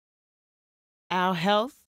Our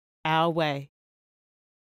health, our way.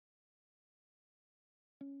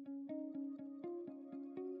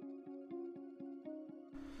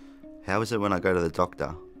 How is it when I go to the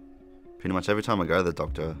doctor? Pretty much every time I go to the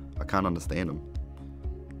doctor, I can't understand him.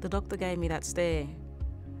 The doctor gave me that stare,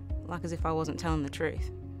 like as if I wasn't telling the truth.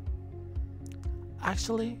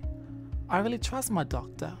 Actually, I really trust my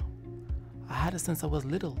doctor. I had it since I was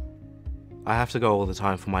little. I have to go all the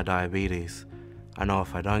time for my diabetes. I know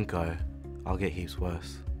if I don't go, I'll get heaps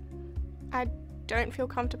worse. I don't feel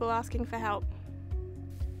comfortable asking for help.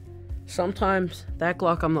 Sometimes they act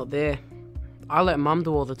like I'm not there. I let Mum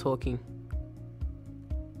do all the talking.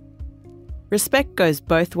 Respect goes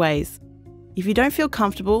both ways. If you don't feel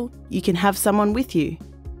comfortable, you can have someone with you.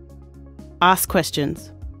 Ask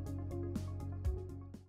questions.